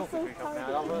start the talking pick up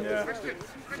now. Yeah.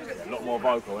 A lot more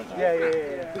vocal, isn't it?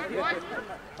 Yeah.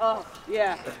 Oh,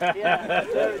 yeah.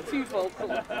 Too vocal.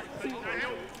 Give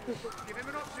him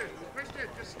an option. Christian,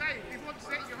 just stay. If he wants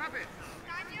it, you have it.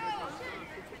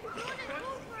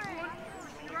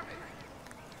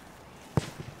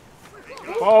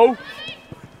 Oh.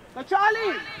 Now,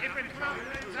 Charlie!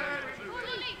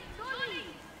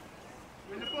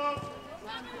 In the ball.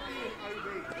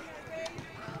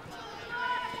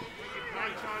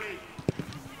 Charlie.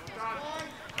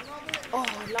 Oh, I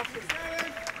love this.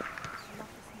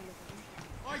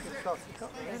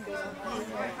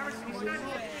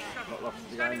 Not lost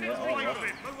the game yet, are we?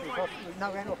 No,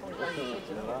 we're not.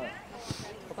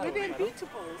 We're being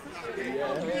beatable.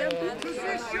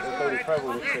 Very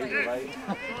treble this season, mate.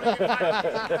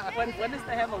 When is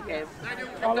the Hemel game?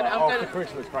 After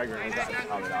Christmas programme is actually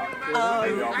coming up.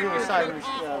 You were saying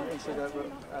incident.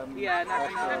 Yeah, no.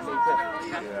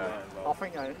 I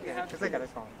think, because they're going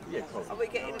to try. Yeah, cool. Are we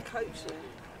getting a coach in?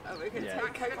 Are we going to take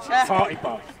a coach? Party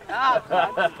bus. I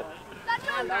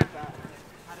love that.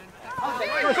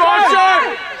 Go on,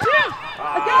 Joe!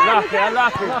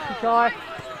 Unlucky. Lucky guy.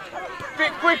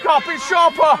 Bit quicker, bit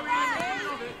sharper.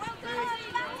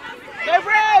 Go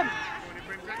for him!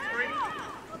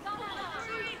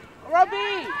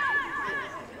 Robbie!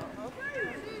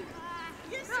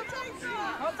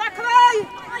 Contact Clay!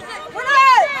 Run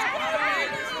it!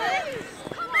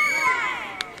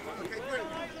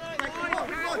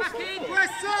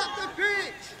 Press up the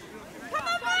pitch. Come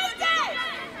on, Raiders!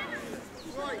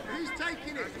 Right, who's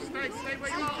taking it? Stay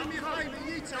where you are. Do me a favour,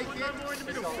 you take it. No more in the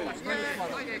middle.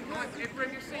 Yeah,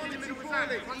 bring your seat in the middle with that.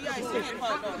 Stacey,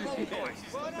 over the top, yeah?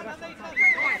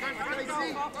 Isaac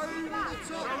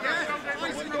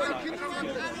making the run, Anna making the run.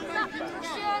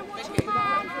 He's making the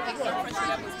run.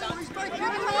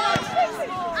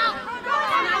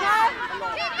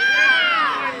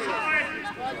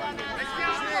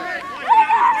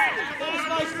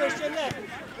 Nice Christian there.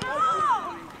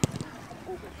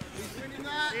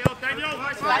 Daniel, Daniel,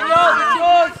 it's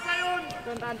yours!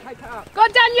 Go Daniel! Go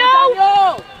Daniel!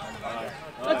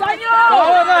 Go Daniel!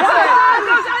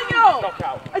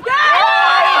 Again!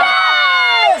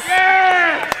 Yes!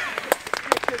 Yeah!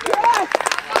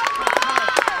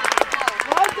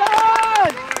 Well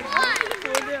done!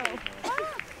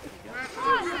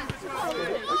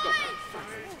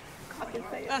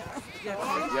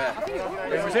 Yeah.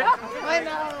 Who was it? I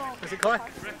know. Was it Kai?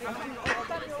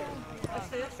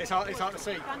 It's hard to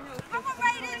see. Come on,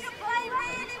 Raiders, you play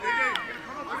really well.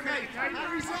 Okay,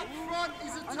 Harry's up front,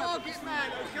 he's a target man,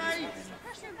 okay?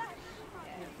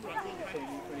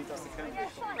 When he does the count.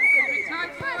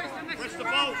 press the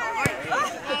ball.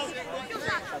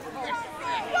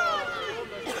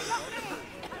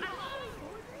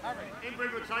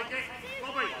 Ingrid will take it.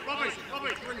 Robbie.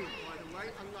 Brilliant, by the way,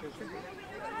 unlucky.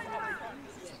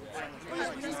 We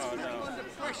need to put him under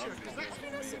pressure, because that's what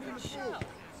we're doing before.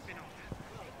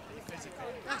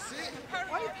 That's it.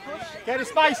 Get his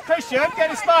space, Christian, get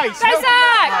his space. Go,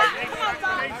 Zach!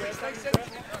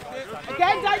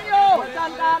 Again, Daniel! Well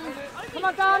done, Dan! Come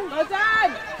on, Dan! Well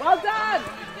done! Well done!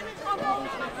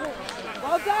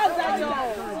 Well done, Daniel!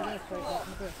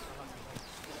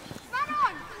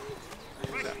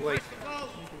 Wait.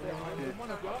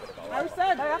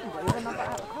 Harrison! I haven't got number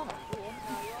out of the corner.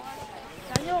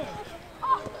 Daniel!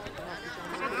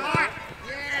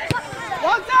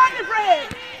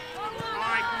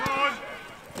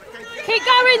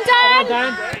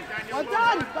 Harrison! Well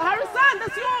done! Harrison,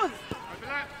 that's yours!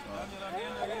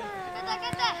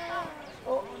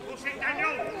 Push it,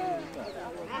 Daniel.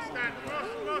 Cross that, cross.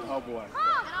 Oh boy.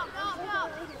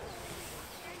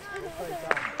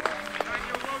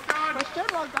 Daniel, well done. Christian,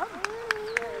 well done.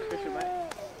 Christian,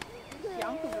 mate. The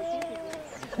uncle was keeping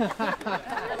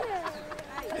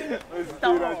Let's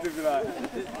do that, deliver.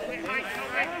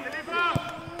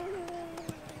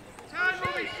 Turn,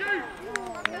 Robbie, shoot.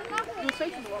 You're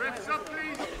facing the wrong way. Refs up,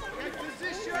 please. Get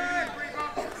position. Bring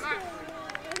up, relax.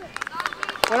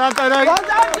 Well done, Dodo. Well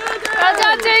done, Dudu! Well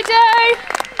done, Dudu!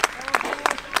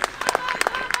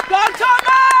 Go,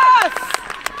 Thomas!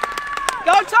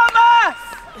 Go, Thomas!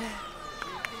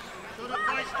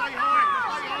 Stay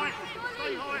high.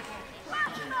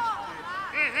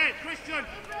 Here, Christian.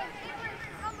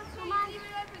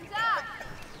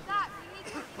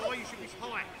 Boy, you should be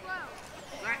high.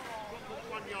 Zach, got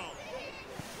 1 yard.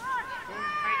 Go on,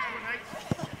 H.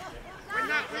 Win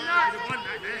that. Win that there. Win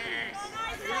that.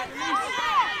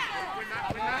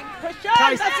 Christian,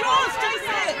 that's yours,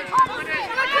 Jason!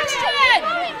 Christian!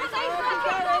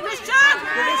 Christian!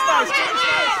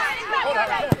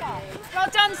 Well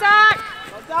done, Zach!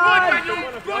 Well done!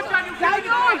 Good, Daniel.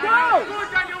 Daniel, go! Good,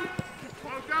 Daniel.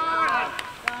 Well done.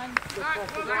 Zach,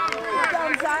 well done. Well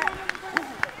done, Zach!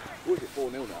 What is it,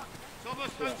 4-0 now?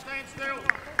 Thomas, don't stand still.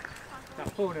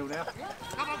 That's 4-0 now.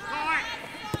 Come on, Kai.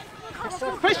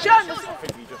 Christian!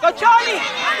 Go, Charlie!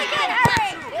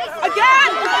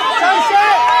 Again!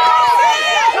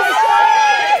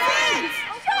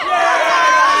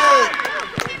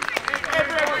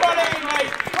 Everybody,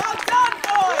 mate! Well done,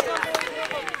 boys!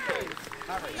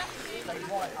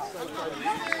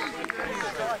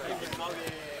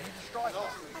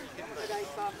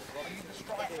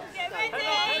 Get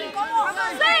ready! Go on! Get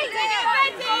ready!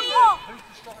 Go,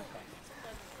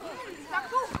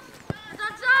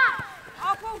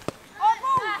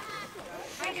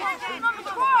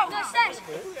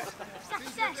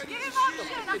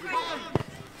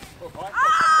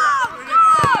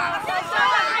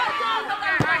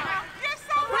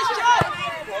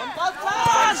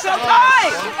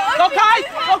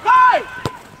 Kai!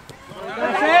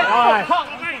 That's it!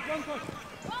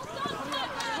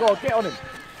 Go on, get on him.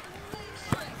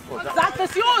 Zach,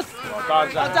 that's yours! Well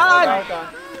done, Zach. Well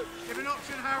done. Give an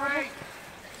option, Harry.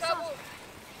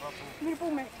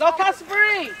 Go,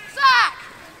 Cassiobury! Zach,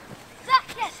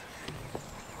 yes!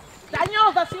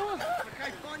 Daniel, that's yours!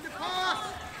 Okay, find the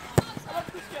pass. Go,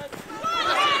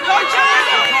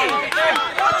 Charlie!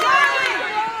 Go, Charlie!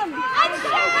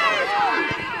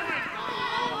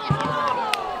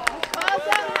 Well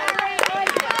done, Harry!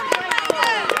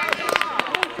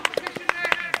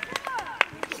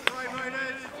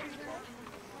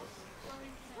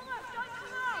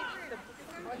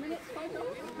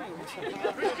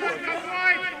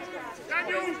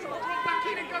 Daniel, drop back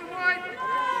in and go wide.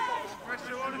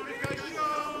 Pressure on if it goes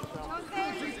short.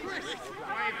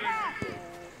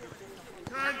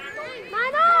 Turn.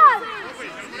 Man on!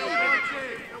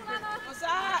 What's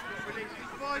that?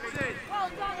 Fighting.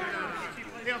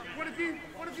 Yeah, what have you?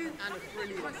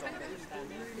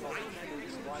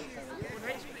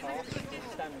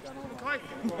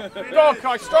 Go on,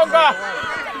 Kai, stronger!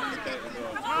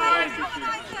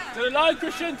 To the line,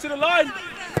 Christian, to the line!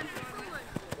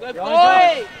 Good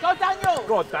boy! Go, Daniel!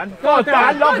 Go on, Dan. Go on,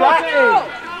 Dan, love that!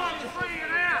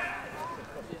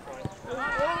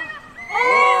 Oh!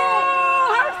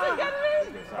 Harrison, get it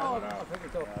in!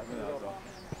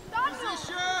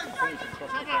 Position.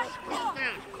 Thomas, calm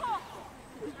down.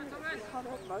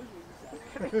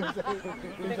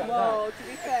 Well, to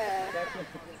be fair,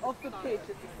 off the pitch it's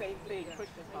the same thing.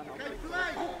 Christian's not on. Okay,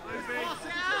 play. Pass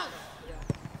it out.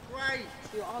 Great.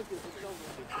 You argue with the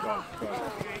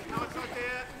Nice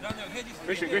idea.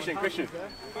 Christian.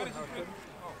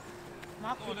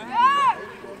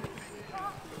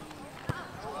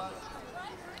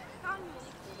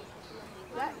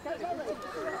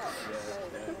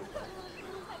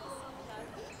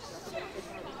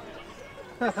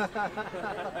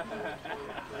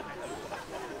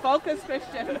 Focus,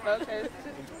 Christian, focus.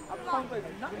 I'm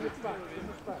confident.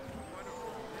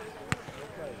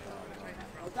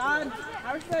 Well done.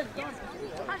 Harrison, go on.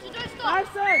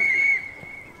 Harrison!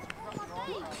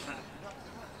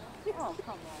 Oh,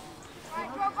 come on.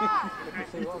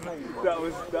 That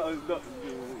was not...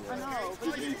 I know, but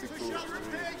Push up the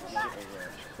pitch.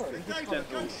 yeah,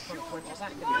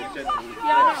 I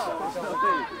know.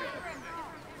 Hey.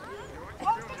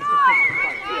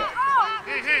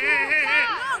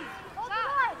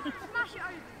 Smash it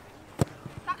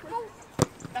over.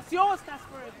 That's yours,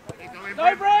 Casper. Keep going,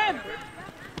 Go, Bram!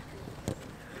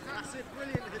 That's it,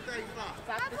 brilliant, Deva.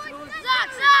 Zach,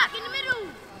 in the middle.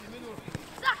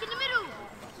 Zach, in the middle.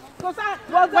 Go, Zach.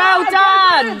 Well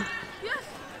done. Yes.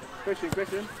 Christian.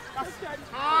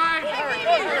 Time!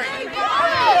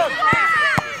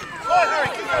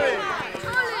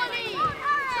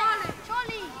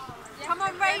 Charlie. Come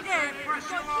on, Raiders.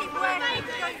 Keep working.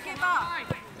 Don't give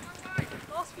up.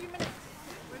 Last few minutes.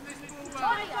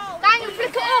 Daniel,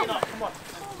 flick it up. Come on.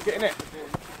 Get in it.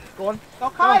 Go on. Go,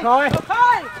 Kai. Go,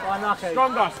 Kai.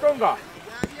 Stronger.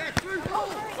 Yeah, through goal.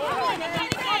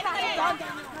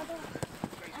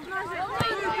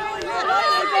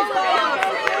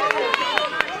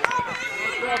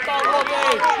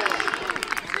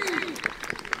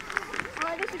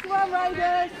 Alright, this is one,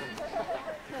 Raiders.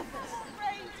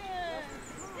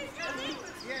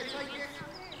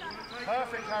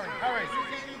 Perfect, Harry.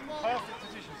 Perfect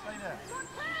position, stay there.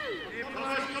 Here,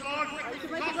 boys, come on.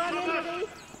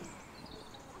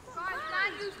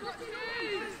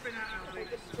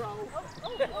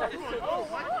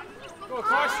 Go on,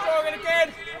 Kai, strong and again.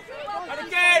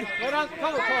 Well done,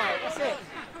 come on, Kai. That's it.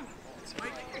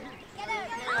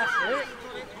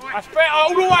 That's better,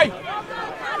 all the way.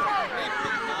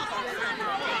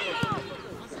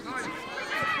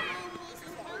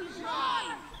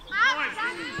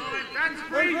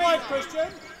 Very wide, Christian.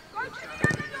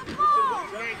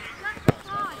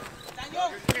 Daniel,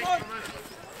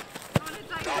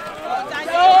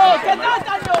 get down,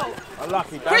 Daniel.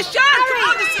 Unlucky, Dan. Christian, come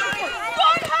on. Go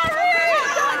on, Harry.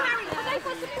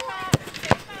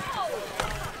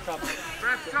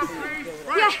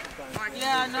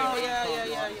 Yeah, no, yeah.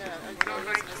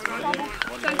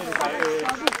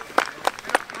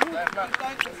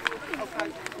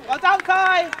 Well done,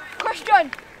 Kai.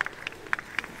 Christian.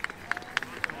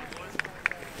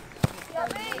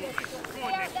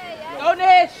 Go,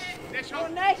 Nish.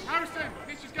 Harrison,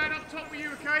 this is going up top with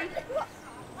you, okay?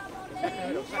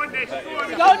 Go on, Nish. Go,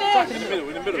 Nish. In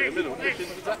the middle. Nish.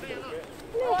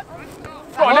 Go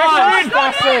on, Nish.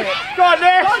 That's it. Go on,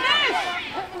 Nish. Go, Nish.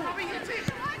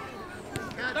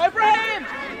 Go, Ibrahim.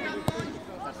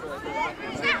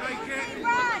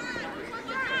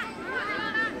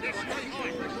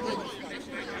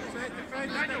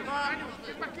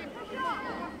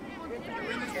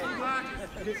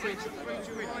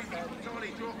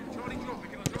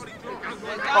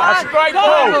 Oh, that's a great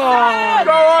ball.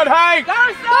 Go on, Hank. Go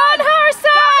on,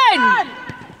 Harrison.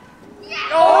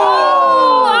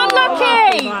 Oh,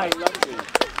 unlucky.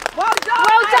 Well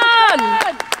done.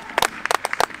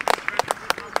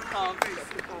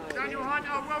 Daniel Hunt,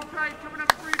 well played, coming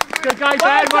up free from Good game,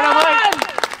 Dan. Well done, mate.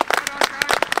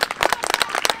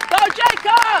 Go,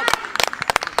 Jacob.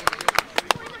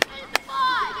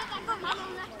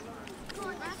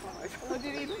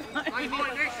 Stay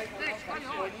high, Nish, stay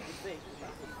high.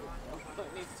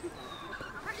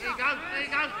 There you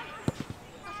go.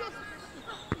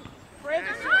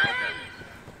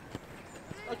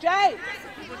 Go, Jay.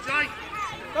 Come on, Jay.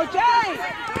 Go, Jay.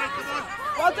 Jay, come on.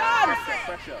 Well done.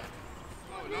 Pressure.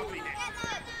 Oh, lovely, Nish.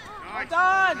 Well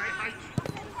done.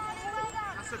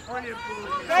 That's a brilliant ball.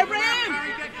 Go, Ibrahim.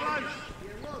 Harry, get close.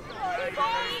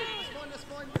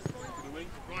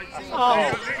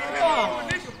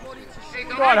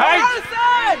 Go on, Hank.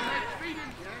 Harrison.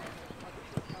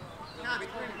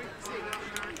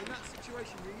 In that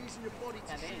situation, you're using your body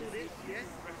to shield it, yeah?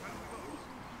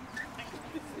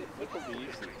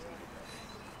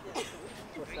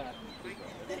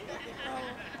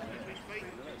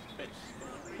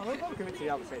 I'm going to give it to the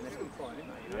other team. They're still fine, isn't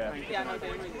they? Yeah. Yeah, no,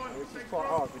 they're really good. Which is quite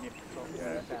hard when you're top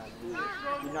down.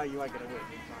 You know you ain't going to win.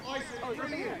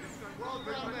 Brilliant. Well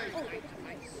done,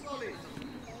 mate. Solid.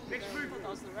 Next move. That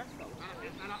was the rest of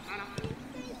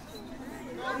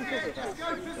Let's go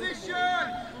position.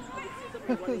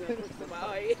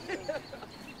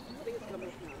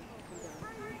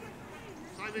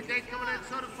 Simon Gate coming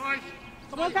outside of fight.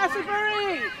 Come on,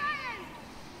 Cassiobury.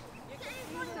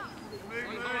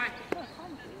 Moving high.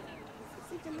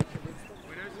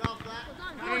 Love that.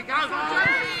 There you go.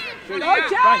 Go,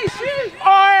 Jay. Shoot. Oi!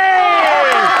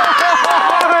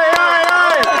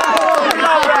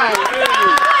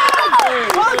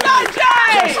 Well done,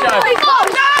 Jay. Well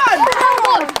done.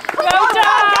 Well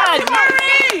done.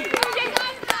 Cassiobury.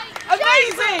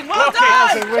 Amazing. Well That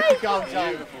was a done. wicked goal,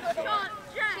 Jay.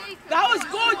 That was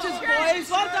gorgeous, boys.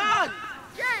 Well done.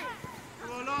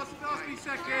 Come on, last few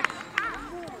seconds.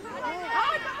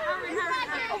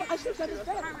 I should have said his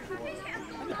best.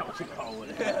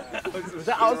 Was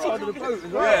that outside of the boot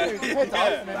as well? Yeah. Head up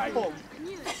and then boom.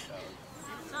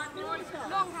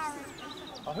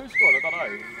 Oh, who scored? I don't know.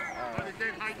 Simon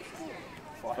Gate, Hank.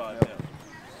 5-0.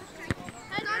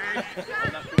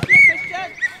 Christian.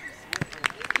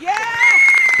 Yeah.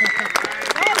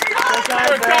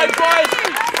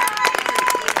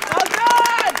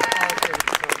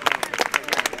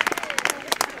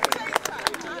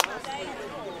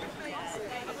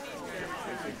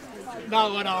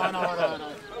 No, I know.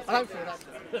 I don't feel that.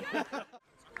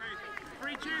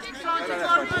 3 cheers for Sandridge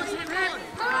Rovers. Hit him.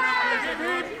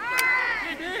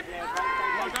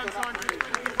 Well done, Sandridge.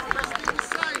 Just do the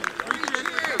same. 3 cheers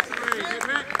for Cassiobury. Hit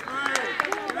it. 3.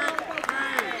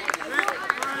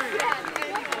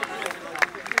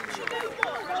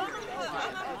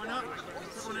 Line up.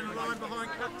 Someone in the line behind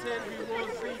captain who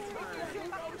was beat.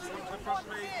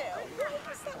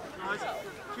 Nice.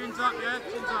 Chins up, yeah?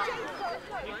 Chins up.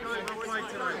 Keep going the whole way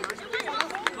today.